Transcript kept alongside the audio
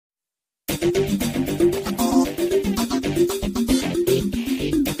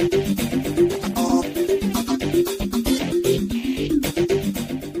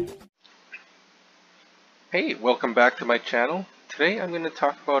Hey, welcome back to my channel. Today I'm going to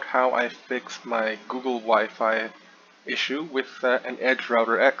talk about how I fixed my Google Wi-Fi issue with an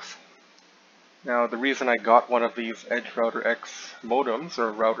Edgerouter X. Now the reason I got one of these Edgerouter X modems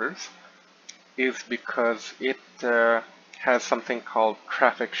or routers is because it has something called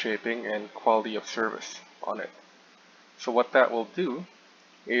traffic shaping and quality of service on it. So what that will do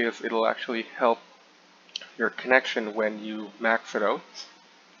is it'll actually help your connection when you max it out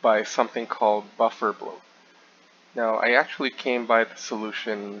by something called Bufferbloat. Now, I actually came by the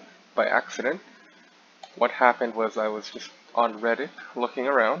solution by accident. What happened was I was just on Reddit looking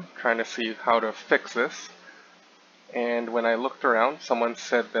around, trying to see how to fix this. And when I looked around, someone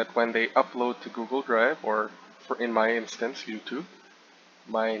said that when they upload to Google Drive, or in my instance, YouTube,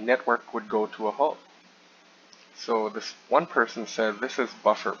 my network would go to a halt. So this one person said this is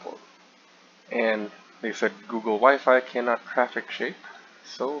Bufferbloat. And they said Google Wi-Fi cannot traffic shape,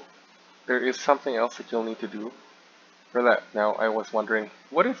 so there is something else that you'll need to do for that. Now I was wondering,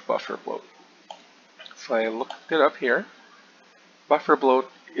 what is Bufferbloat? So I looked it up here. Bufferbloat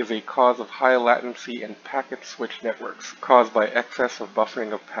is a cause of high latency and packet switch networks caused by excess of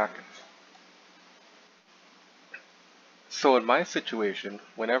buffering of packets. So in my situation,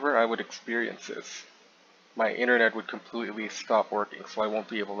 whenever I would experience this, my internet would completely stop working, so I won't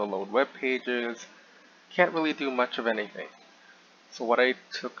be able to load web pages, can't really do much of anything. So what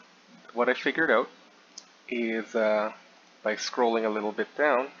I figured out is by scrolling a little bit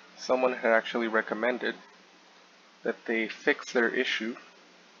down, someone had actually recommended that they fix their issue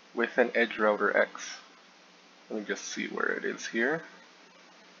with an Edgerouter X. Let me just see where it is here.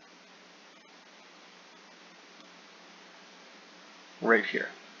 Right here.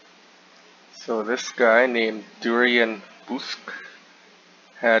 So this guy named Durian Busk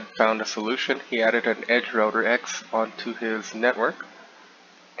had found a solution. He added an Edgerouter X onto his network,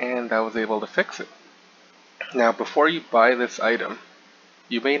 and I was able to fix it. Now, before you buy this item,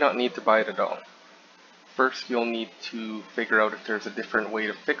 you may not need to buy it at all. First, you'll need to figure out if there's a different way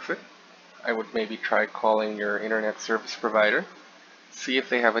to fix it. I would maybe try calling your internet service provider, see if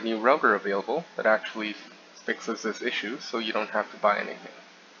they have a new router available that actually fixes this issue so you don't have to buy anything.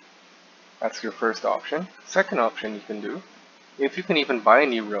 That's your first option. Second option you can do, if you can even buy a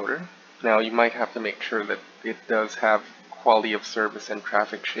new router, now you might have to make sure that it does have quality of service and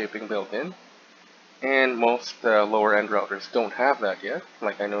traffic shaping built in. And most lower end routers don't have that yet,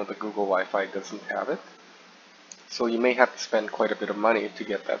 like I know the Google Wi-Fi doesn't have it. So you may have to spend quite a bit of money to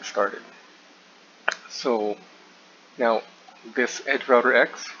get that started. So now this Edgerouter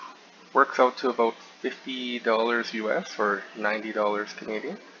X works out to about $50 US or $90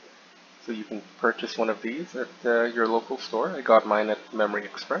 Canadian. So you can purchase one of these at your local store. I got mine at Memory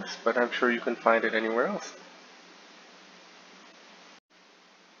Express, but I'm sure you can find it anywhere else.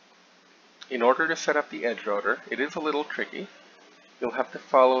 In order to set up the Edgerouter, it is a little tricky. You'll have to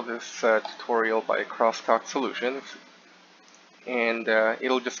follow this tutorial by Crosstalk Solutions, and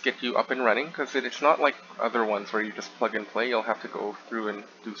it'll just get you up and running, because it's not like other ones where you just plug and play. You'll have to go through and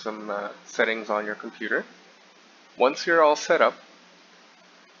do some settings on your computer. Once you're all set up,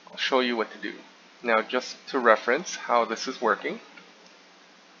 I'll show you what to do. Now, just to reference how this is working,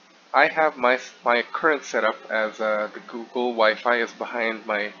 I have my current setup as the Google Wi-Fi is behind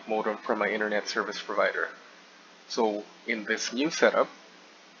my modem from my internet service provider. So in this new setup,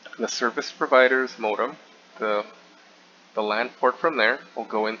 the service provider's modem, the LAN port from there will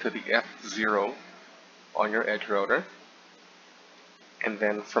go into the F0 on your Edgerouter, and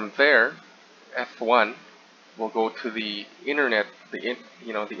then from there, F1 will go to the internet, the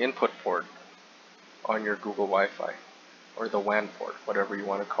input port on your Google Wi-Fi, or the WAN port, whatever you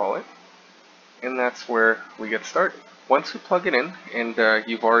want to call it. And that's where we get started. Once you plug it in, and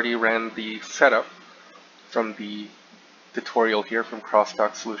you've already ran the setup from the tutorial here from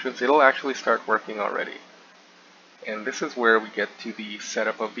Crosstalk Solutions, it'll actually start working already. And this is where we get to the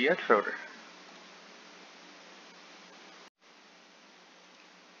setup of the Edgerouter.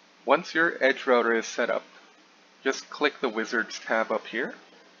 Once your Edgerouter is set up, just click the Wizards tab up here,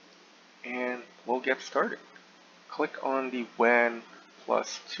 and we'll get started. Click on the WAN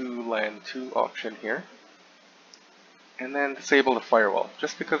 +2 LAN 2 option here, and then disable the firewall.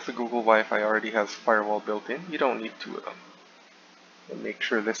 Just because the Google Wi-Fi already has firewall built in, you don't need two of them. And make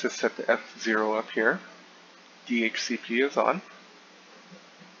sure this is set to F0 up here. DHCP is on.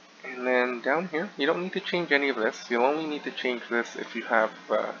 And then down here, you don't need to change any of this. You'll only need to change this if you have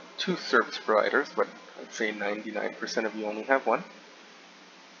two service providers, but I'd say 99% of you only have one.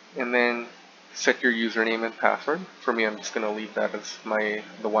 And then set your username and password. For me, I'm just going to leave that as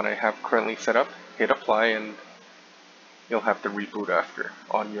the one I have currently set up. Hit apply, and you'll have to reboot after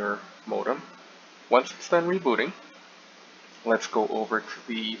on your modem. once it's done rebooting, let's go over to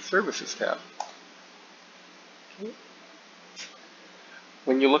the Services tab. Okay.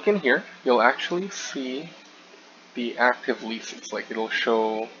 When you look in here, you'll actually see the active leases. Like, it'll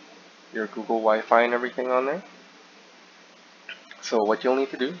show your Google Wi-Fi and everything on there. So what you'll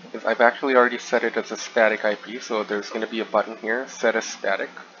need to do is, I've actually already set it as a static IP, so there's going to be a button here, set as static.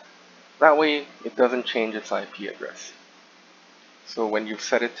 That way it doesn't change its IP address. So when you've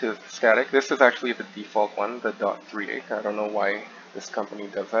set it to static, this is actually the default one, the .38. I don't know why this company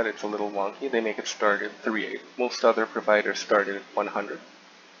does that. It's a little wonky. They make it start at 38. Most other providers start at 100.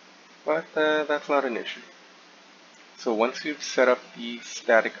 But that's not an issue. So once you've set up the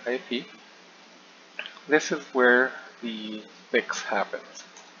static IP, this is where the fix happens.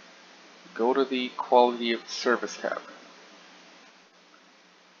 Go to the Quality of Service tab.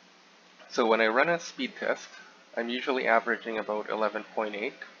 So when I run a speed test, I'm usually averaging about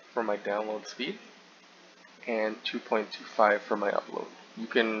 11.8 for my download speed and 2.25 for my upload. You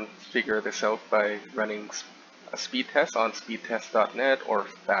can figure this out by running a speed test on speedtest.net or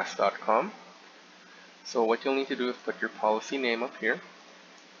fast.com. So what you'll need to do is put your policy name up here,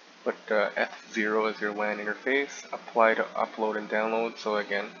 put F0 as your WAN interface, apply to upload and download, so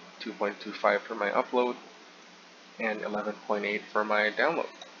again 2.25 for my upload and 11.8 for my download.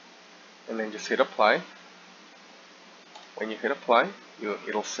 And then just hit apply. When you hit apply,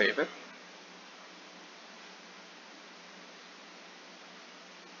 it'll save it.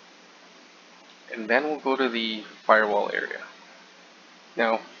 And then we'll go to the firewall area.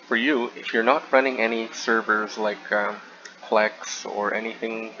 Now, for you, if you're not running any servers like Plex or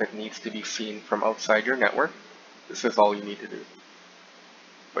anything that needs to be seen from outside your network, this is all you need to do.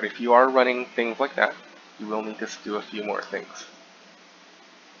 But if you are running things like that, you will need to do a few more things.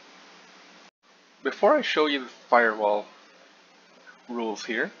 Before I show you the firewall rules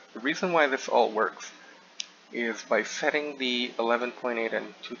here, the reason why this all works is by setting the 11.8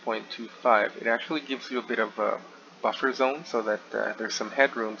 and 2.25, it actually gives you a bit of a buffer zone so that there's some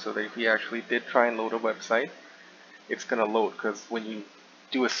headroom so that if you actually did try and load a website, it's going to load, because when you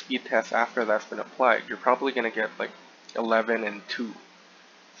do a speed test after that's been applied, you're probably going to get like 11 and 2.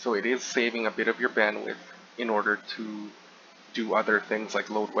 So it is saving a bit of your bandwidth in order to do other things like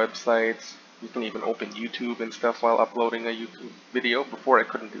load websites. You can even open YouTube and stuff while uploading a YouTube video. Before I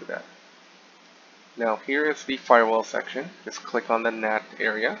couldn't do that. Now here is the firewall section. Just click on the NAT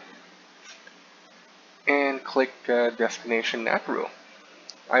area and click destination NAT rule.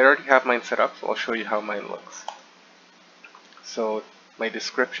 I already have mine set up, so I'll show you how mine looks. So my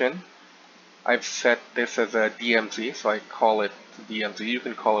description, I've set this as a DMZ, so I call it DMZ. You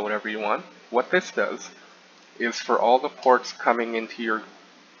can call it whatever you want. What this does is for all the ports coming into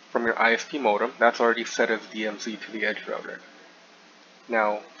from your ISP modem, that's already set as DMZ to the edge router.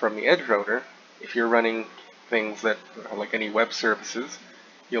 Now from the edge router, if you're running things that like any web services,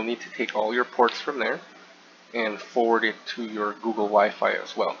 you'll need to take all your ports from there and forward it to your Google Wi-Fi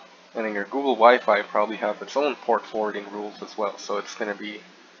as well. And then your Google Wi-Fi probably has its own port forwarding rules as well, so it's going to be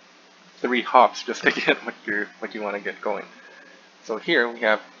 3 hops just to get what you want to get going. So here we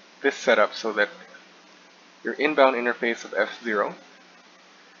have this set up so that your inbound interface of F0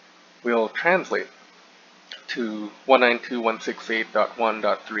 will translate to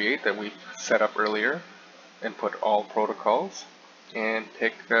 192.168.1.38 that we set up earlier and put all protocols and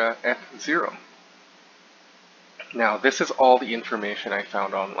pick F0. Now this is all the information I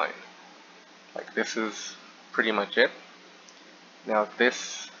found online. Like, this is pretty much it. Now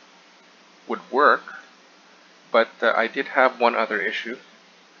this would work, but I did have one other issue.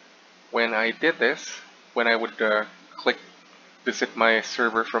 When I did this, when I would click visit my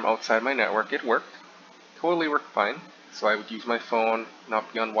server from outside my network, it worked. Totally worked fine. So I would use my phone,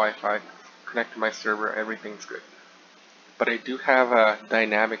 not be on Wi-Fi, connect to my server, everything's good. But I do have a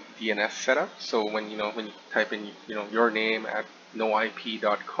Dynamic DNS setup, so when you type in your name at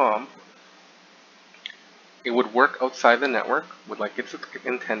noip.com, it would work outside the network, like it's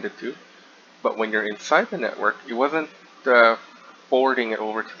intended to. But when you're inside the network, it wasn't forwarding it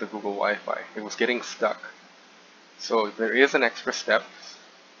over to the Google Wi-Fi. It was getting stuck. So there is an extra step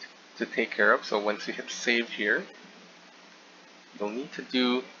to take care of. So once you hit save here, you'll need to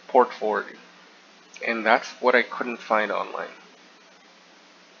do port forwarding. And that's what I couldn't find online.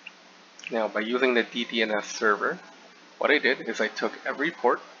 Now by using the DDNS server, what I did is I took every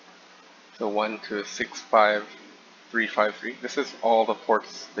port, so 1 to 65353. This is all the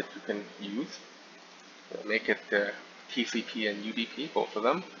ports that you can use. We'll make it TCP and UDP, both of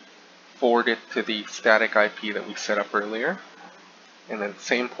them. Forward it to the static IP that we set up earlier. And then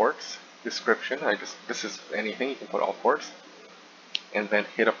same ports, description, this is anything, you can put all ports. And then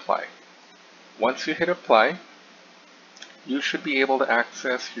hit apply. Once you hit apply, you should be able to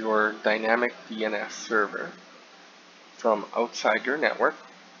access your Dynamic DNS server from outside your network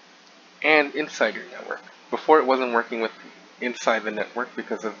and inside your network. Before, it wasn't working with inside the network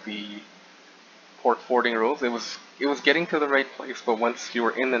because of the port forwarding rules. It was getting to the right place, but once you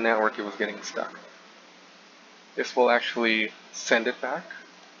were in the network, it was getting stuck. This will actually send it back,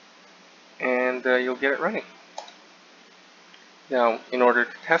 and you'll get it running. Now, in order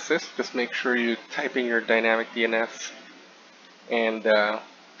to test this, just make sure you type in your dynamic DNS and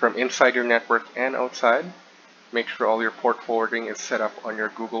from inside your network and outside. Make sure all your port forwarding is set up on your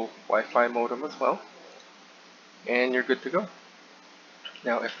Google Wi-Fi modem as well, and you're good to go.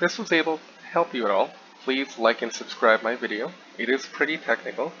 Now, if this was able to help you at all, please like and subscribe my video. It is pretty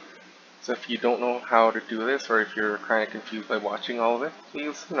technical, so if you don't know how to do this, or if you're kind of confused by watching all of it,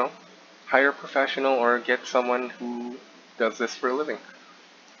 please, hire a professional or get someone who does this for a living.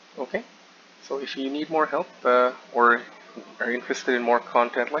 Okay? So if you need more help, or are interested in more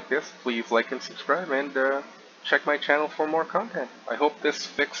content like this, please like and subscribe, and check my channel for more content. I hope this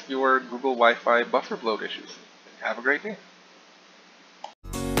fixed your Google Wi-Fi buffer bloat issues. Have a great day.